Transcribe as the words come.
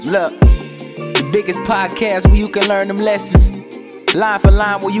Look, the biggest podcast where you can learn them lessons. Line for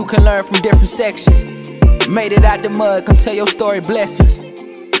line where you can learn from different sections. Made it out the mud, come tell your story, blessings.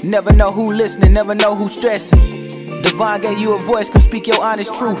 Never know who listening, never know who stressing. Devon gave you a voice, come speak your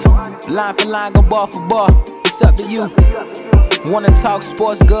honest truth. Line for line, go bar for bar, it's up to you. Wanna talk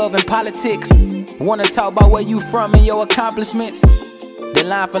sports, gov, and politics? Wanna talk about where you from and your accomplishments? Then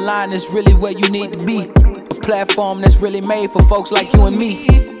Line for Line is really where you need to be. A platform that's really made for folks like you and me.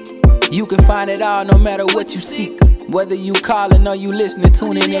 You can find it all no matter what you seek. Whether you calling or you listening,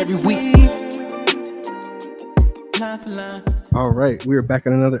 tune in every week. Line for Line. All right, we are back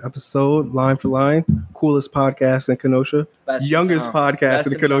in another episode, Line for Line, coolest podcast in Kenosha, youngest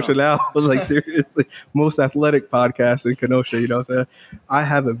podcast in Kenosha now. Like seriously, most athletic podcast in Kenosha. You know what I'm saying? I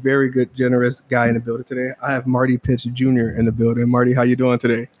have a very good, generous guy in the building today. I have Marty Pitts Jr. in the building. Marty, how you doing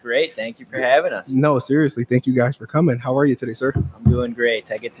today? Great, thank you for having us. No, seriously, thank you guys for coming. How are you today, sir? I'm doing great.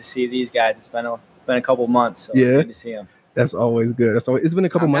 I get to see these guys. It's been a couple months, so it's good to see them. That's always good. It's been a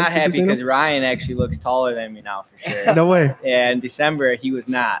couple months. I'm not happy because Ryan actually looks taller than me now for sure. No way. Yeah, in December he was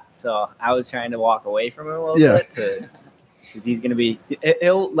not, so I was trying to walk away from him a little bit because he's gonna be.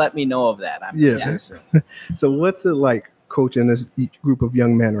 He'll let me know of that. I'm sure. So what's it like coaching this group of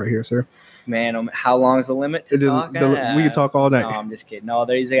young men right here, sir? Man, how long is the limit to talk? We can talk all night. No, I'm just kidding. No,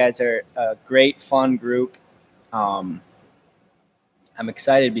 these guys are a great, fun group. I'm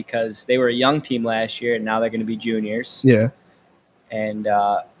excited because they were a young team last year, and now they're going to be juniors. Yeah. And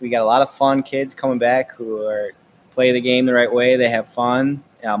we got a lot of fun kids coming back who play the game the right way. They have fun.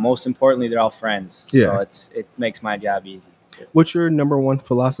 Most importantly, they're all friends. Yeah. So it makes my job easy. What's your number one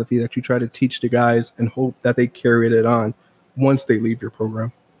philosophy that you try to teach the guys and hope that they carry it on once they leave your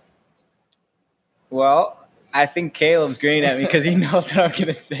program? Well, I think Caleb's grinning at me because he knows what I'm going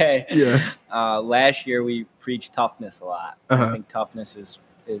to say. Yeah. Last year, we preached toughness a lot. Uh-huh. I think toughness is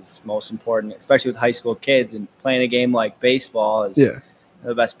most important, especially with high school kids. And playing a game like baseball is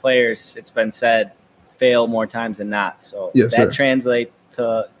the best players, it's been said, fail more times than not. So that translates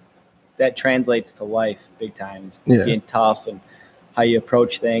to life big time. It's being tough and how you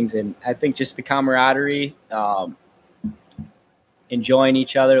approach things. And I think just the camaraderie, enjoying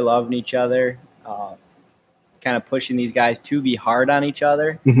each other, loving each other, kind of pushing these guys to be hard on each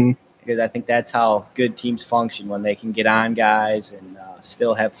other, because I think that's how good teams function, when they can get on guys and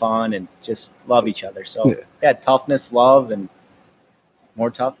still have fun and just love each other. So toughness, love, and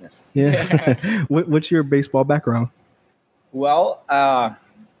more toughness. Yeah. What's your baseball background? Well, I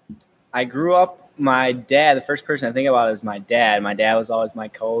grew up, my dad, the first person I think about is my dad. My dad was always my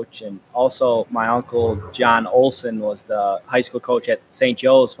coach, and also my uncle John Olson was the high school coach at St.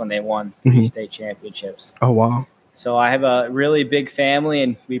 Joe's when they won 3 state championships. Oh, wow. So I have a really big family,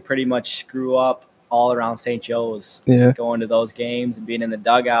 and we pretty much grew up all around St. Joe's, going to those games and being in the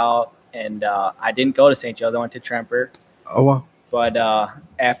dugout. And I didn't go to St. Joe's. I went to Tremper. Oh, wow. But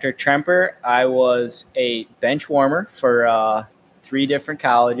after Tremper, I was a bench warmer for 3 different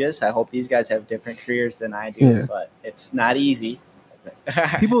colleges. I hope these guys have different careers than I do, but it's not easy.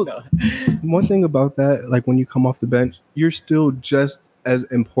 People, one thing about that, like when you come off the bench, you're still just as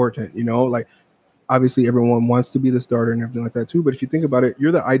important, you know, like obviously everyone wants to be the starter and everything like that too. But if you think about it,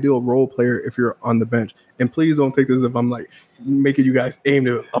 you're the ideal role player if you're on the bench. And please don't take this if I'm like making you guys aim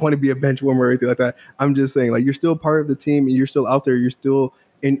to, I want to be a bench warmer or anything like that. I'm just saying, like, you're still part of the team and you're still out there. You're still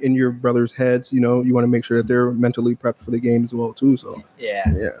in your brother's heads, you know. You want to make sure that they're mentally prepped for the game as well too. So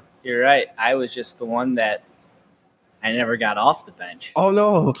yeah, you're right. I was just the one that I never got off the bench. Oh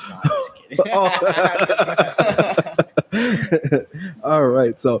no, I'm just kidding. All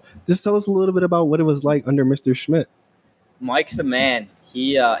right, so just tell us a little bit about what it was like under Mr. Schmidt. Mike's the man.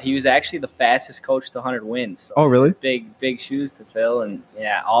 He was actually the fastest coach to 100 wins. So oh really? Big shoes to fill. And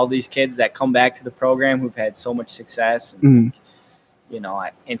all these kids that come back to the program who've had so much success. And, you know,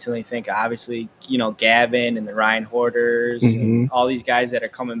 I instantly think, obviously, you know, Gavin and the Ryan Hoarders and all these guys that are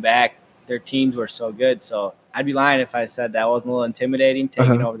coming back, their teams were so good. So I'd be lying if I said that wasn't a little intimidating,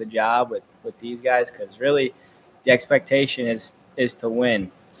 taking over the job with these guys, because really the expectation is to win.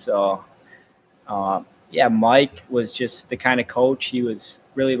 So, Mike was just the kind of coach. He was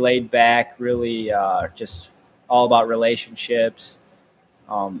really laid back, really just all about relationships.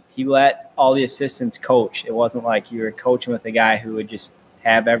 He let all the assistants coach. It wasn't like you were coaching with a guy who would just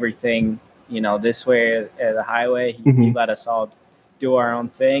have everything, you know, this way or the highway. He let us all do our own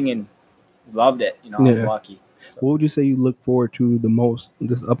thing, and loved it. You know, I was lucky. So. What would you say you look forward to the most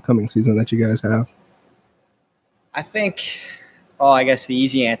this upcoming season that you guys have? I think, I guess the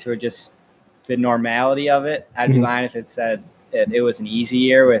easy answer would just the normality of it. I'd be lying if it said it was an easy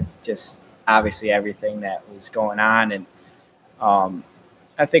year with just obviously everything that was going on. And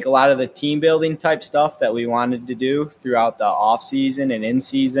I think a lot of the team building type stuff that we wanted to do throughout the off season and in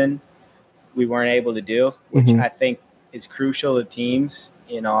season, we weren't able to do, which I think is crucial to teams.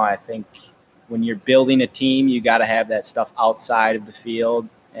 You know, I think when you're building a team, you got to have that stuff outside of the field.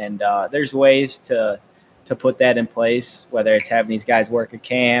 And there's ways to put that in place, whether it's having these guys work a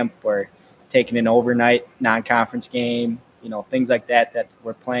camp or taking an overnight non-conference game, you know, things like that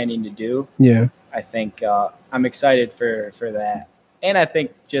we're planning to do. Yeah. I think I'm excited for that. And I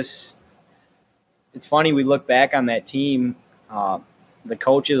think just it's funny, we look back on that team, the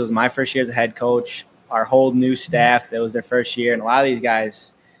coaches, it was my first year as a head coach, our whole new staff, that was their first year, and a lot of these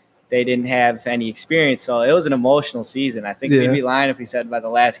guys, they didn't have any experience, so it was an emotional season. I think we'd be lying if we said by the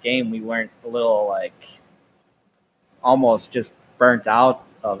last game we weren't a little, like, almost just burnt out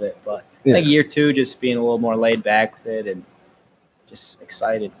of it. But I think year 2, just being a little more laid back with it and just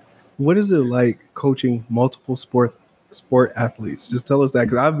excited. What is it like coaching multiple sport athletes? Just tell us that,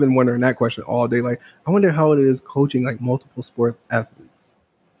 because I've been wondering that question all day. Like, I wonder how it is coaching like multiple sport athletes.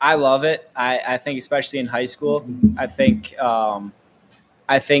 I love it. I think especially in high school, I think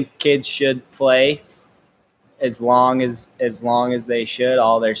kids should play as long as they should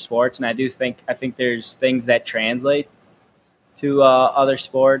all their sports, and I think there's things that translate to other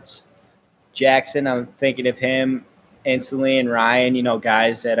sports. Jackson, I'm thinking of him instantly, and Ryan, you know,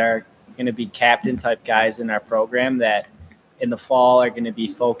 guys that are going to be captain type guys in our program that in the fall are going to be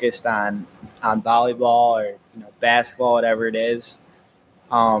focused on volleyball or, you know, basketball, whatever it is.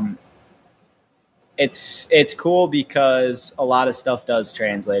 It's cool because a lot of stuff does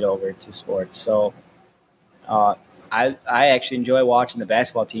translate over to sports. So I actually enjoy watching the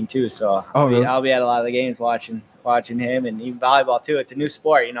basketball team too. So I'll be at a lot of the games watching him, and even volleyball too. It's a new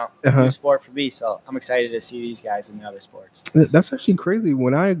sport, you know, new sport for me. So I'm excited to see these guys in the other sports. That's actually crazy.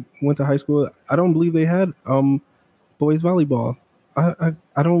 When I went to high school, I don't believe they had boys volleyball.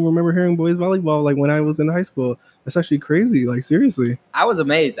 I don't remember hearing boys volleyball like when I was in high school. That's actually crazy. Like, seriously. I was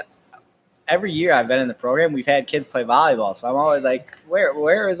amazed. Every year I've been in the program, we've had kids play volleyball. So I'm always like,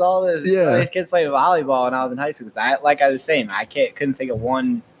 where is all this? All these kids playing volleyball when I was in high school? Because I was saying, couldn't think of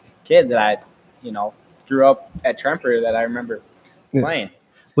one kid that I, you know, grew up at Tremper that I remember playing.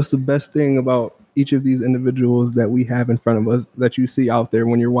 What's the best thing about each of these individuals that we have in front of us that you see out there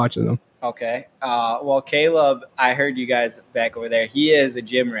when you're watching them? Okay. Well, Caleb, I heard you guys back over there. He is a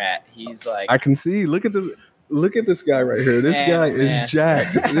gym rat. He's like, I can see. Look at this guy right here. This guy is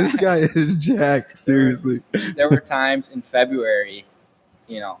jacked. This guy is jacked. Seriously. There were times in February,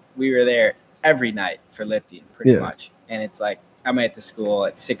 you know, we were there every night for lifting pretty much. And it's like, I'm at the school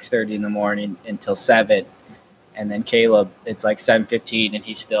at 6:30 in the morning until 7. And then Caleb, it's like 7:15 and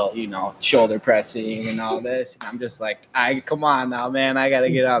he's still, you know, shoulder pressing and all this. And I'm just like, come on now, man, I got to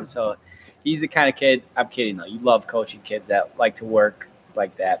get up. So he's the kind of kid, I'm kidding though, you love coaching kids that like to work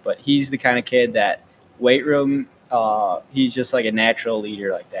like that. But he's the kind of kid that weight room, he's just like a natural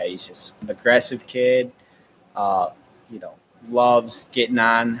leader like that. He's just an aggressive kid, you know, loves getting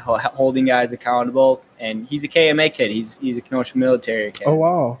on, holding guys accountable. And he's a KMA kid. He's a Kenosha military kid. Oh,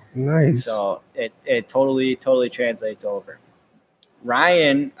 wow. Nice. So it totally translates over.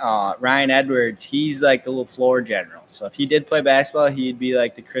 Ryan Edwards, he's like the little floor general. So if he did play basketball, he'd be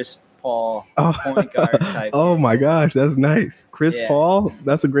like the Chris Paul point guard type. Oh, my gosh. That's nice. Chris Paul,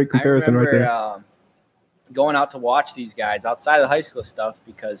 that's a great comparison right there. Going out to watch these guys outside of the high school stuff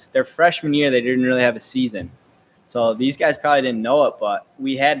because their freshman year, they didn't really have a season. So these guys probably didn't know it, but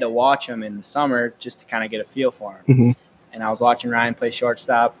we had to watch them in the summer just to kind of get a feel for them. Mm-hmm. And I was watching Ryan play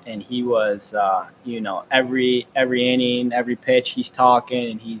shortstop, and he was, you know, every inning, every pitch, he's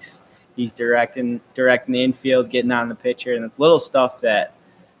talking and he's directing the infield, getting on the pitcher, and it's little stuff that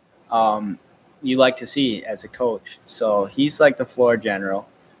you like to see as a coach. So he's like the floor general.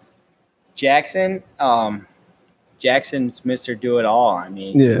 Jackson's Mr. Do-It-All. I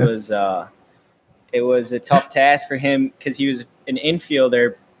mean, it was a tough task for him because he was an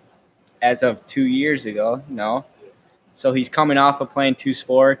infielder as of 2 years ago, you know. So he's coming off of playing 2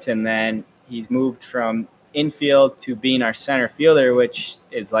 sports, and then he's moved from infield to being our center fielder, which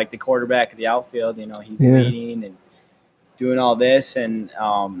is like the quarterback of the outfield. You know, he's leading and doing all this. And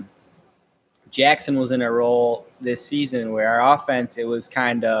Jackson was in a role this season where our offense, it was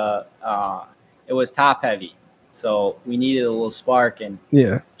kind of it was top heavy. So we needed a little spark. And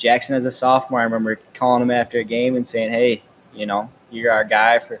Jackson, as a sophomore, I remember calling him after a game and saying, hey, you know, you're our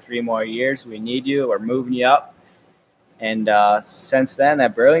guy for 3 more years. We need you. We're moving you up. And since then,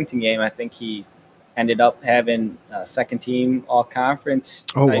 that Burlington game, I think he ended up having a second-team all-conference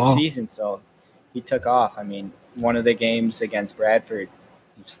type season. So he took off. I mean, one of the games against Bradford,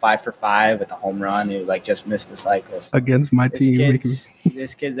 was 5 for 5 with a home run. He like just missed the cycle. So against my team.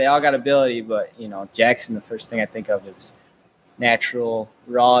 These kids, they all got ability, but Jackson, the first thing I think of is natural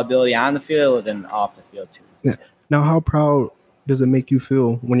raw ability on the field and off the field too. Yeah. Now, how proud does it make you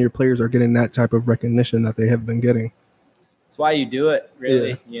feel when your players are getting that type of recognition that they have been getting? That's why you do it,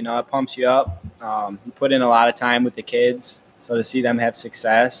 really. Yeah. It pumps you up. You put in a lot of time with the kids, so to see them have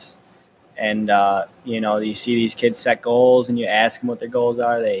success, and you see these kids set goals, and you ask them what their goals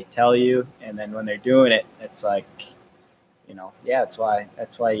are. They tell you, and then when they're doing it, it's like, that's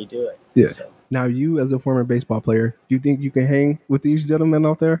why you do it. Yeah. So. Now, you as a former baseball player, do you think you can hang with these gentlemen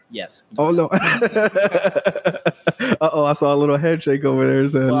out there? Yes. Oh no. I saw a little head shake over there.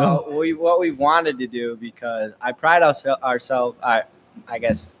 Saying, well, no. What we've wanted to do, because I pride ourselves,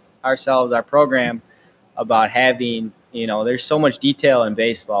 our program, about having, there's so much detail in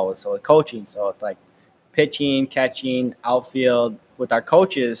baseball with coaching. So it's like pitching, catching, outfield. With our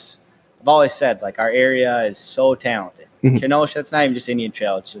coaches, I've always said, like, our area is so talented. Mm-hmm. Kenosha, it's not even just Indian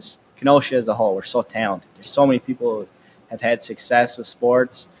Trail. It's just Kenosha as a whole. We're so talented. There's so many people who have had success with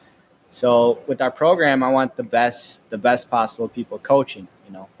sports. So with our program, I want the best possible people coaching,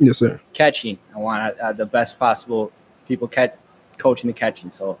 Yes, sir. Catching. I want the best possible people coaching the catching.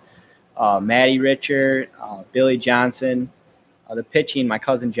 So Matty Richard, Billy Johnson. The pitching, my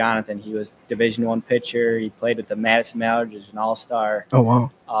cousin Jonathan, he was Division I pitcher. He played with the Madison Mallards as an all-star. Oh, wow.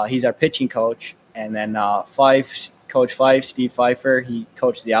 He's our pitching coach. And then Coach Fife, Steve Pfeiffer, he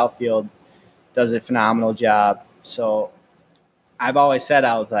coaches the outfield, does a phenomenal job. So I've always said,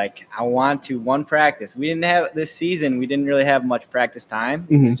 I was like, I want to practice. We didn't have this season. We didn't really have much practice time.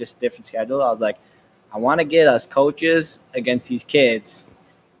 Mm-hmm. It was just a different schedule. I was like, I want to get us coaches against these kids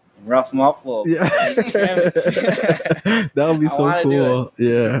and rough them up a little bit. That would be so cool.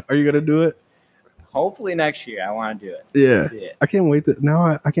 Yeah. Are you going to do it? Hopefully next year, I want to do it. Yeah, see it. I can't wait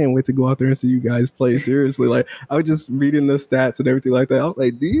I can't wait to go out there and see you guys play. Seriously, like I was just reading the stats and everything like that. I was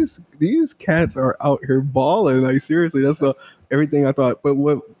like, these cats are out here balling. Like seriously, that's everything I thought. But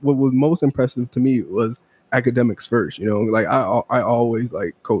what was most impressive to me was academics first. Like I always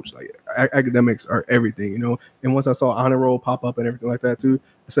like coach. Like academics are everything. And once I saw honor roll pop up and everything like that too,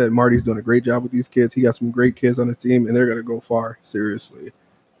 I said Marty's doing a great job with these kids. He got some great kids on his team, and they're gonna go far. Seriously.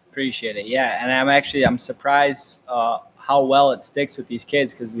 Appreciate it. Yeah. And I'm surprised how well it sticks with these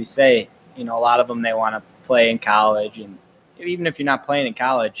kids, because we say, a lot of them, they want to play in college. And even if you're not playing in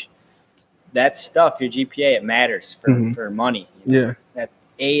college, that stuff, your GPA, it matters for money. Yeah. That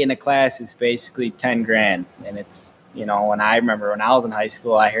A in a class is basically $10,000. And it's, when I remember when I was in high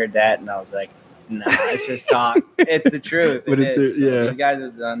school, I heard that and I was like, no, it's just talk. It's the truth. But these guys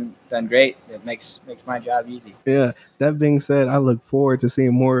have done great. It makes my job easy. Yeah. That being said, I look forward to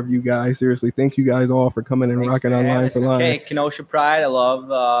seeing more of you guys. Seriously, thank you guys all for coming and rocking on Line for Line. Okay, Kenosha Pride. I love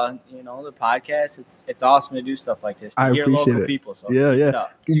the podcast. It's awesome to do stuff like this. To hear local people. So yeah.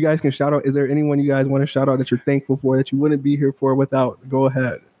 You guys can shout out. Is there anyone you guys want to shout out that you're thankful for that you wouldn't be here for without? Go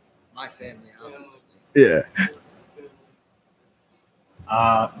ahead. My family, obviously. Yeah.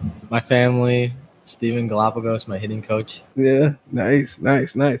 My family, Steven Galapagos, my hitting coach. Yeah, nice.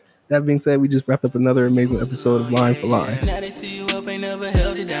 That being said, we just wrapped up another amazing episode of Line for Line. Now they see you up, ain't never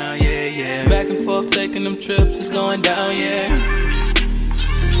held it down, yeah. Back and forth, taking them trips, it's going down, yeah.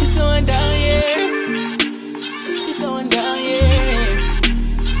 It's going down, yeah. It's going down,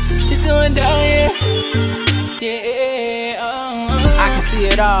 yeah. It's going down, yeah. Yeah, I can see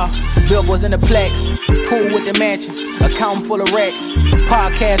it all. Billboards in the plex, pool with the mansion, account full of wrecks,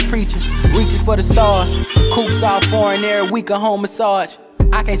 podcast preaching, reaching for the stars, coops all foreign every week, a home massage.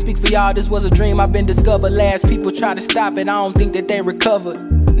 I can't speak for y'all, this was a dream, I've been discovered. Last people try to stop it, I don't think that they recovered.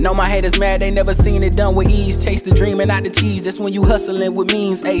 Know my haters mad, they never seen it done with ease. Chase the dream and not the cheese, that's when you hustling with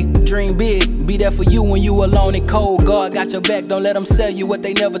means. Ayy, dream big, be there for you when you alone and cold. God got your back, don't let them sell you what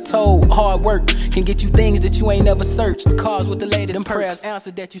they never told. Hard work can get you things that you ain't never searched. Cars with the latest, them prayers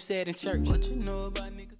answered that you said in church. What you know about niggas?